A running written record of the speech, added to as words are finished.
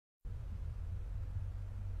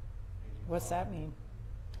What's that mean?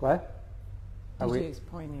 What? DJ's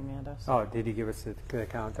pointing at us. Oh, did he give us the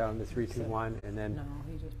countdown to 3, 2, 1, and then? No,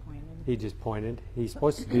 he just pointed. He just pointed. He's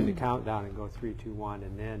supposed to do the countdown and go 3, 2, 1,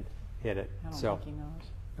 and then hit it. I don't think he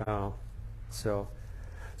knows. Oh, so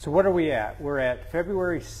what are we at? We're at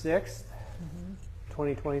February 6th,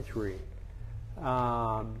 2023.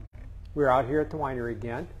 We're out here at the winery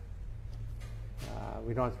again.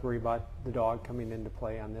 We don't have to worry about the dog coming into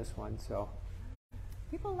play on this one. So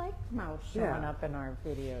People like Mouse showing up in our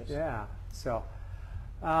videos. yeah. So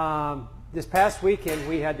this past weekend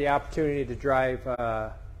we had the opportunity to drive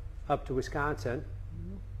up to Wisconsin.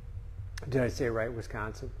 Did I say it right,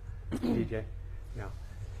 Wisconsin? DJ? No.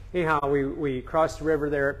 Anyhow, we crossed the river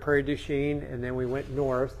there at Prairie du Chien, and then we went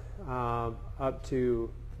north up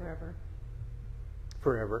to...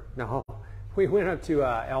 Forever. No. We went up to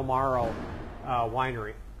El Marro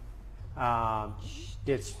Winery.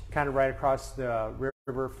 It's kind of right across the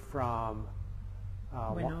river from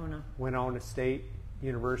Winona State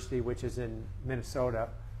University, which is in Minnesota.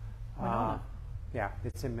 Winona. Yeah,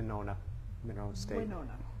 it's in Minona State.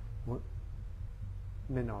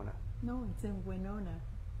 Minona. No, it's in Winona.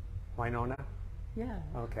 Winona? Yeah.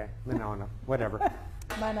 Okay, Minona, whatever.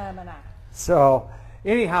 Mana. So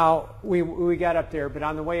anyhow, we got up there, but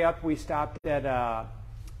on the way up we stopped at a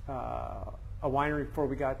winery before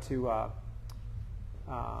we got to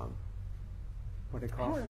what do they call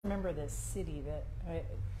it? I don't remember this city that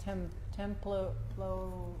Templo.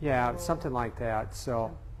 Yeah, something like that.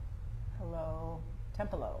 So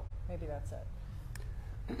Templo. Maybe that's it.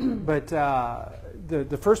 But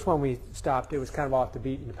the first one we stopped, it was kind of off the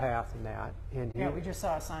beaten path and that. And yeah, we just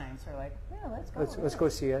saw a sign, so we're like, yeah, let's go. Let's go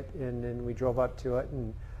see it. And then we drove up to it,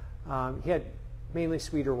 and he had mainly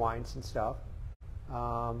sweeter wines and stuff.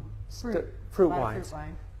 Fruit wines.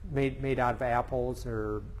 Made out of apples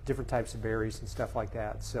or different types of berries and stuff like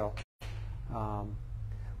that. So,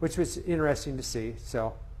 which was interesting to see.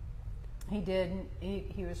 So,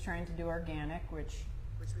 he was trying to do organic, which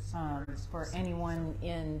for anyone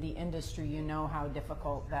in the industry, you know how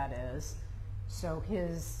difficult that is. So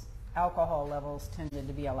his alcohol levels tended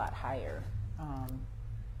to be a lot higher,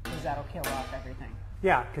 because that'll kill off everything.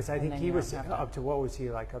 Yeah, because I think he was up to, what was he,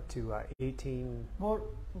 like up to 18? Well,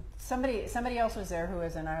 somebody else was there who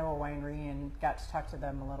was an Iowa winery and got to talk to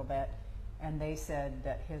them a little bit, and they said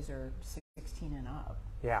that his are 16 and up.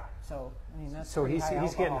 Yeah. So I mean, that's so he's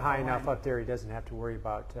getting high enough wine. up there. He doesn't have to worry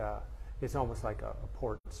about. It's almost like a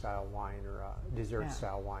port style wine or a dessert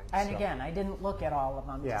style wine. And so, again, I didn't look at all of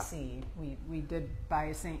them Yeah. to see. We did buy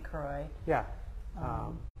a St. Croix. Yeah.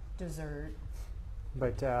 Dessert.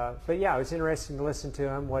 But yeah, it was interesting to listen to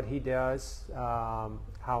him, what he does,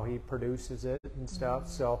 how he produces it and stuff.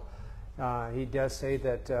 So he does say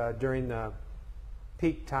that during the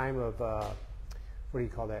peak time of what do you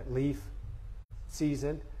call that, leaf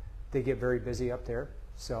season, they get very busy up there.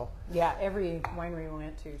 So yeah, every winery we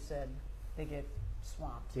went to said they get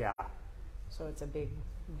swamped. Yeah. So it's a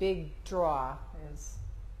big draw is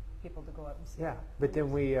people to go up and see. Yeah, but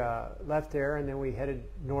then we left there and then we headed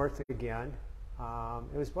north again.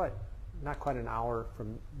 It was not quite an hour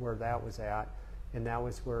from where that was at, and that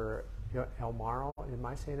was where El Marro. Am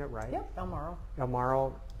I saying it right? Yep, El Marro. El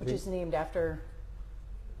Marro, which is named after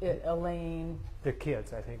Elaine. The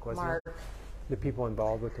kids, I think, wasn't Mark. it? The people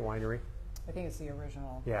involved with the winery. I think it's the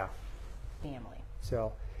original. Yeah. Family.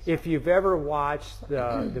 So, if you've ever watched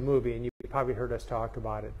the movie, and you probably heard us talk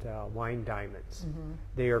about it, Wine Diamonds,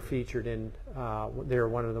 they are featured in. They're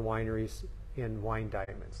one of the wineries in Wine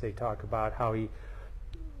Diamonds. They talk about how he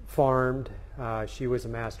farmed. She was a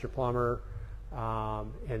master plumber,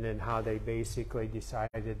 and then how they basically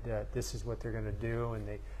decided that this is what they're going to do, and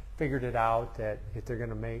they figured it out that if they're going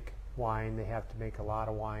to make wine, they have to make a lot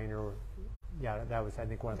of wine, or that was, I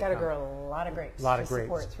think, one of the. Got to grow a lot of grapes.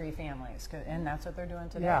 Support 3 families, and that's what they're doing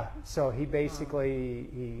today. Yeah. So he basically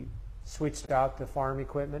he switched out the farm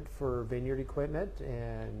equipment for vineyard equipment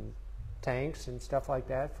and tanks and stuff like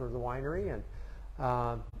that for the winery, and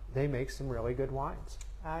they make some really good wines.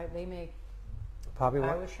 They make. Probably.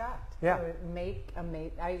 I was shocked. Yeah. I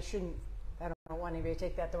don't want anybody to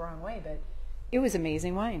take that the wrong way, but it was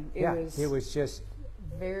amazing wine. It was just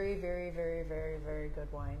very, very, very, very, very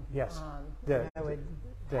good wine. Yes. I would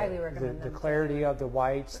highly recommend the clarity of the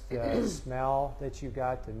whites, the smell that you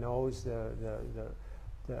got, the nose,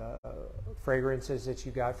 the fragrances that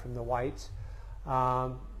you got from the whites.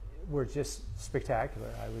 Were just spectacular,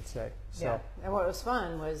 I would say. So. Yeah, and what was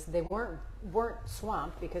fun was they weren't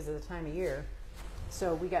swamped because of the time of year.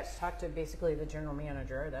 So we got to talk to basically the general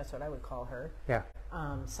manager. That's what I would call her. Yeah.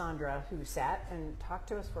 Sandra, who sat and talked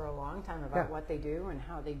to us for a long time about what they do and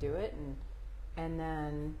how they do it, and And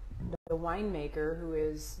then the winemaker, who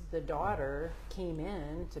is the daughter, came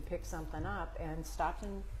in to pick something up and stopped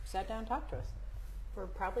and sat down and talked to us for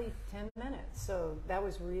probably 10 minutes. So that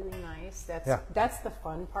was really nice. That's the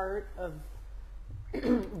fun part of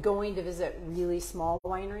going to visit really small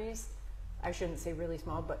wineries. I shouldn't say really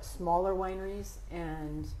small, but smaller wineries,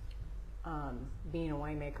 and being a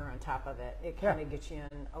winemaker on top of it. It kind of gets you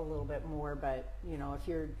in a little bit more. But you know,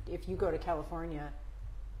 if you go to California,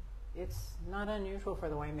 it's not unusual for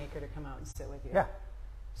the winemaker to come out and sit with you. Yeah.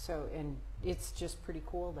 So, and it's just pretty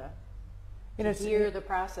cool to hear the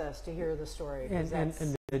process, to hear the story,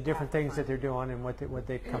 and the different things that they're doing and what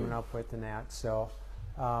they're coming up with and that. So,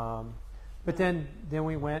 but then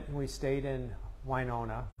we went and we stayed in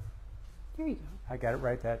Winona. Here you go. I got it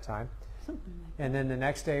right that time. And then the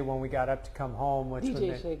next day when we got up to come home, which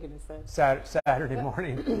was shaking his head. Saturday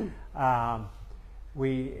morning,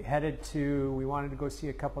 we wanted to go see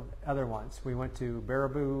a couple other ones. We went to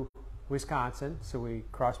Baraboo, Wisconsin, so we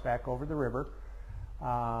crossed back over the river.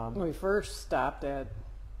 We first stopped at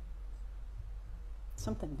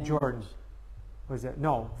something Vineyards. Jordan. Was it?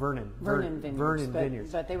 No, Vernon. Vernon Vineyards. Vernon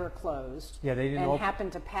Vineyards. But they were closed. Yeah, they didn't and open.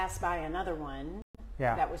 happened to pass by another one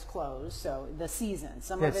that was closed. So the season.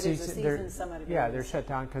 Some of it is the season, some of it is. They're shut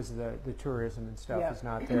down because of the tourism and stuff is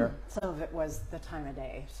not there. Some of it was the time of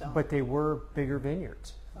day. So. But they were bigger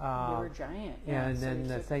vineyards. They were giant. Yeah, and then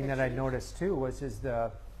the thing that I noticed too was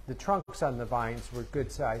the trunks on the vines were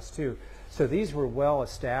good size too. So these were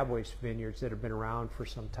well-established vineyards that have been around for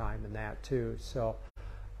some time and that too. So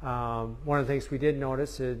one of the things we did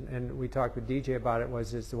notice, and we talked with DJ about it,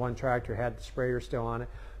 was the one tractor had the sprayer still on it,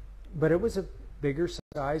 but it was a bigger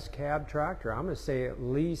size cab tractor. I'm going to say at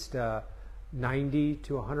least 90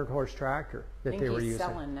 to 100 horse tractor that they were using. He's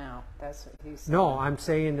selling now. That's what he's selling. No, I'm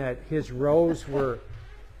saying that his rows were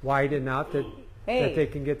wide enough that they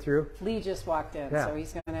can get through. Lee just walked in, so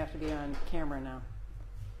he's going to have to be on camera now.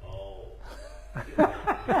 Oh. You're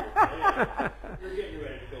getting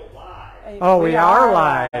ready to go live. Oh, we are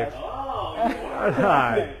live. Oh, you are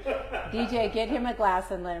Live. DJ, get him a glass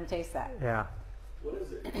and let him taste that. Yeah. What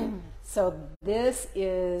is it? So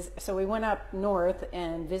so we went up north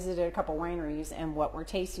and visited a couple wineries, and what we're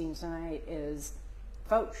tasting tonight is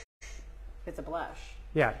Foch. It's a blush.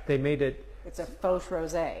 Yeah, they made it. It's a Foch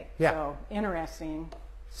rosé. Yeah. So interesting.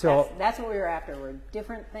 So that's what we were after. We're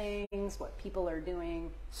different things, what people are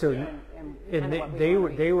doing. So and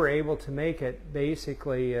they were able to make it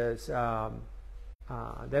basically as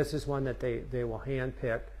this is one that they will hand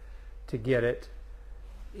pick to get it,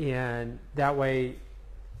 and that way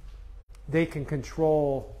they can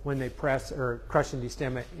control when they press or crush and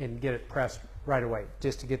destem it and get it pressed right away,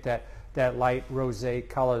 just to get that light rosé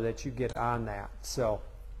color that you get on that. So,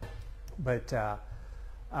 but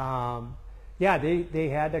yeah, they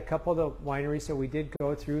had a couple of the wineries that we did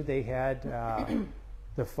go through. They had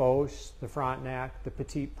the Foch, the Frontenac, the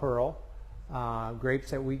Petite Pearl,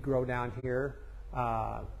 grapes that we grow down here.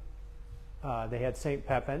 They had St.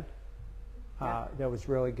 Pepin. That was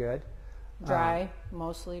really good. Dry,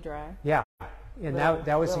 mostly dry. Yeah, and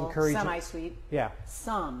that was encouraging. Semi-sweet. Yeah.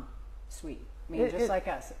 Some sweet. I mean, just like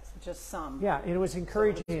us, it's just some. Yeah, and it was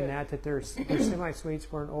encouraging in that their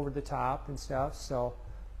semi-sweets weren't over the top and stuff. So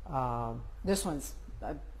this one's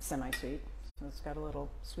semi-sweet, so it's got a little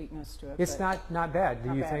sweetness to it. It's not bad.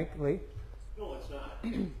 Do you think, Lee? No, it's not. I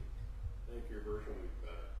think your version would be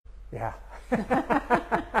better. Yeah.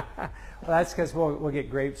 Well, that's because we'll get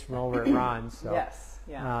grapes from over at Ron's. So. Yes.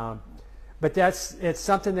 Yeah. But it's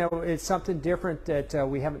something different that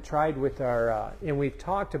we haven't tried with our and we've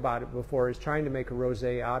talked about it before, is trying to make a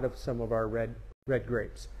rosé out of some of our red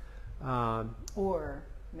grapes, or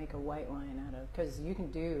make a white wine out of, because you can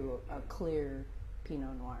do a clear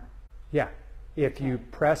Pinot Noir. Yeah, if you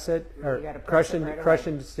press it or crush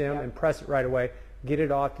and stem and press it right away, get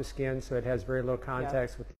it off the skin so it has very little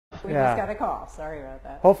contact with. We just got a call. Sorry about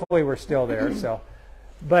that. Hopefully we're still there. So.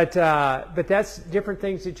 But that's different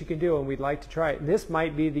things that you can do, and we'd like to try it. And this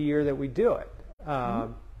might be the year that we do it.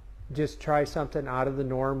 Just try something out of the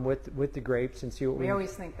norm with the grapes and see what we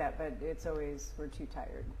always think that, but it's always, we're too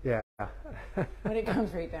tired. Yeah. When it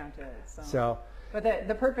comes right down to it. So. But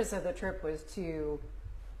the purpose of the trip was to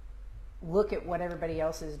look at what everybody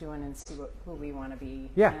else is doing and see who we want to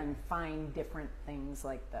be. Yeah. And find different things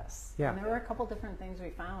like this. Yeah. And there were a couple different things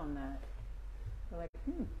we found that we're like,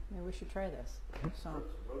 maybe we should try this. So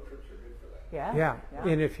Road trips are good for that. Yeah.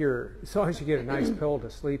 And as long as you get a nice pillow to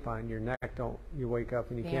sleep on, your neck you wake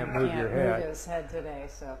up and you can't move your head. Move his head today,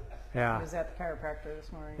 so yeah. I was at the chiropractor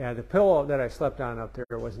this morning. Yeah, the pillow that I slept on up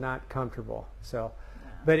there was not comfortable. So,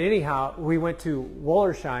 but anyhow, we went to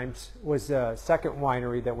Wollersheim's, was the second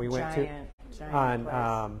winery that we went to. starting on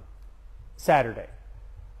that place. Saturday.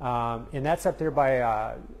 And that's up there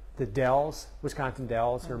by the Dells, Wisconsin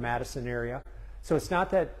Dells, or Madison area. So it's not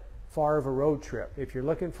that far of a road trip. If you're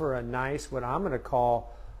looking for a nice, what I'm going to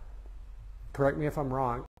call, correct me if I'm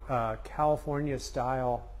wrong,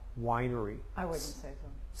 California-style winery I wouldn't say so.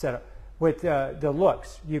 setup with the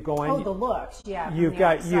looks. You go in. Oh, the looks, yeah. from You've the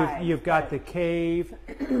got outside, you've got but- the cave,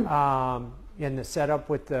 and the setup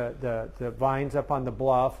with the vines up on the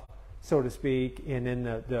bluff, so to speak, and then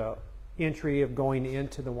the entry of going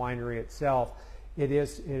into the winery itself. It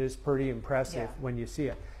is pretty impressive Yeah. when you see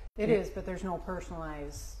it. It is, but there's no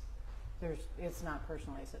personalized. It's not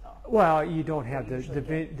personalized at all. Well, you don't have We the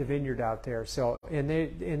usually the vineyard out there, so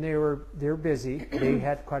they're busy. They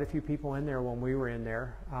had quite a few people in there when we were in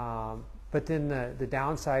there. But then the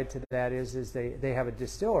downside to that is they have a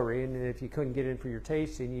distillery, and if you couldn't get in for your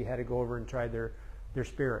tasting, you had to go over and try their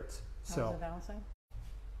spirits. That So, was the downside?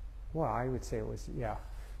 well, I would say it was, yeah.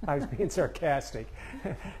 I was being sarcastic.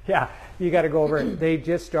 Yeah, you got to go over it. They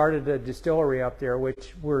just started a distillery up there,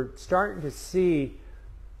 which we're starting to see.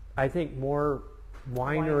 I think more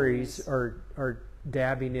wineries are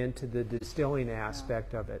dabbing into the distilling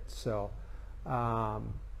aspect of it. So,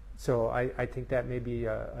 I think that may be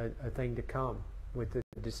a thing to come with the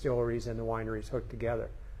distilleries and the wineries hooked together.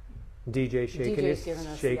 DJ DJ's giving us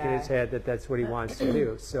the shaking his eye. head that's what he wants to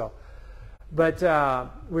do. So, but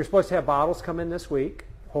we're supposed to have bottles come in this week.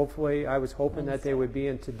 Hopefully, I was hoping that they would be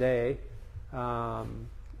in today,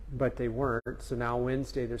 but they weren't. So now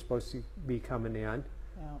Wednesday they're supposed to be coming in.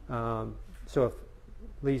 Yeah. So if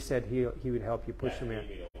Lee said he would help you push them in.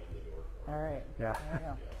 All right. Yeah.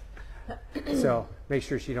 There you go. So make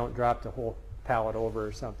sure she don't drop the whole pallet over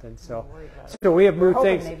or something. So, Don't worry about it. so we have moved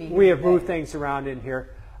hoping things. maybe We he have would moved today. things around in here.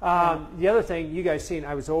 The other thing you guys seen,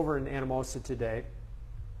 I was over in Anamosa today.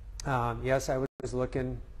 Yes, I was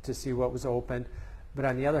looking to see what was open, but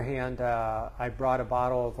on the other hand, I brought a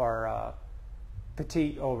bottle of our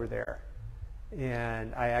Petite over there,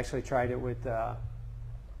 and I actually tried it with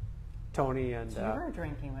Tony and. So you were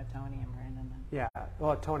drinking with Tony and Brandon then? Yeah,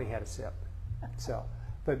 well, Tony had a sip. So,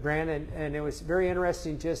 but Brandon, and it was very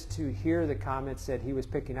interesting just to hear the comments that he was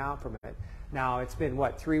picking out from it. Now, it's been,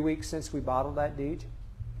 what, 3 weeks since we bottled that, Deej?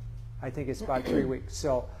 I think it's about 3 weeks.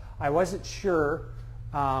 So I wasn't sure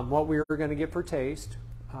what we were going to get for taste,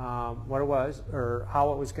 what it was, or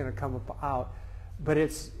how it was going to come out. But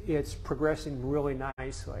it's progressing really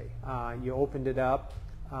nicely. You opened it up.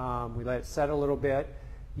 We let it set a little bit.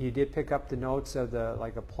 You did pick up the notes of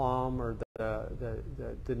like a plum or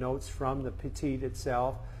the notes from the Petite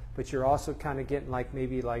itself, but you're also kind of getting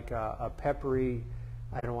maybe a peppery,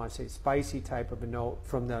 I don't want to say spicy type of a note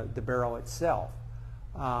from the barrel itself.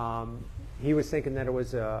 He was thinking that it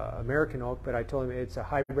was American oak, but I told him it's a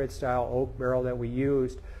hybrid style oak barrel that we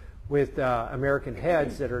used with American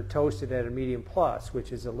heads that are toasted at a medium plus,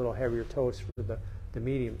 which is a little heavier toast for the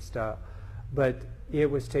medium style. But it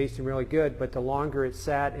was tasting really good, but the longer it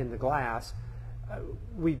sat in the glass,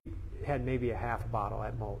 we had maybe a half a bottle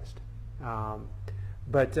at most.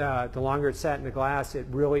 But the longer it sat in the glass, it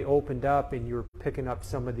really opened up, and you were picking up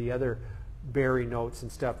some of the other berry notes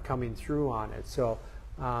and stuff coming through on it. So,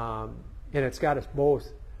 and it's got us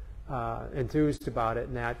both enthused about it,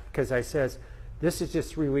 and that because I says, this is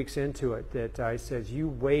just 3 weeks into it, that I says, you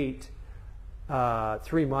wait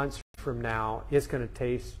 3 months from now, it's going to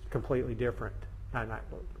taste completely different. Not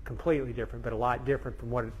completely different, but a lot different from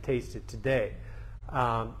what it tasted today,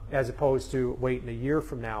 as opposed to waiting a year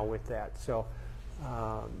from now with that. So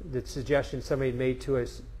the suggestion somebody made to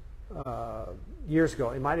us years ago,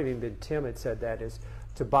 it might have even been Tim had said that, is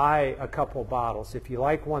to buy a couple bottles. If you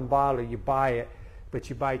like one bottle, you buy it, but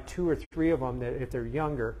you buy 2 or 3 of them that if they're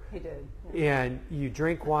younger. He did. And you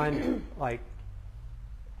drink one like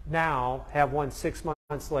now, have one 6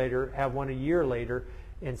 months later, have one a year later,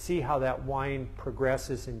 and see how that wine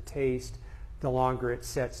progresses in taste the longer it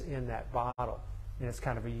sets in that bottle. And it's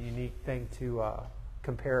kind of a unique thing to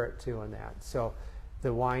compare it to in that. So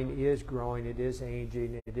the wine is growing, it is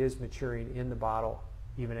aging, it is maturing in the bottle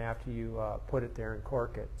even after you put it there and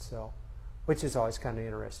cork it. So, which is always kind of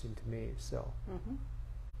interesting to me. So,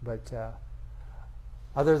 but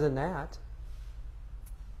other than that,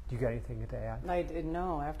 do you got anything to add? I didn't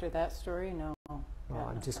know. After that story, no. Well,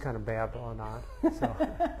 I'm just kind of babbling on. So,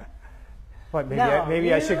 what? Maybe No,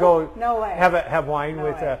 maybe I should go no way. have wine No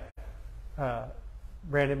with way.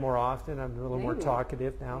 Brandon more often. I'm a little more Maybe.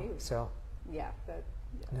 talkative now. Maybe. So Yeah. But,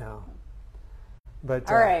 yeah. no. But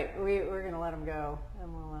All right, we're going to let him go,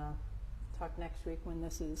 and we'll talk next week when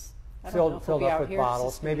this is I don't know if filled we'll be up out with here.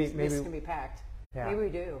 bottles. This Maybe is going to be packed. Yeah. Maybe we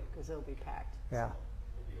do, because it'll be packed. Yeah.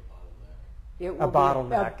 It A will be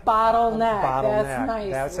bottleneck. A bottleneck. Bottleneck. That's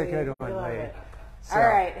nice. That's a We good one, love Lee. it. So- All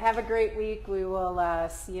right. Have a great week. We will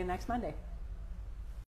see you next Monday.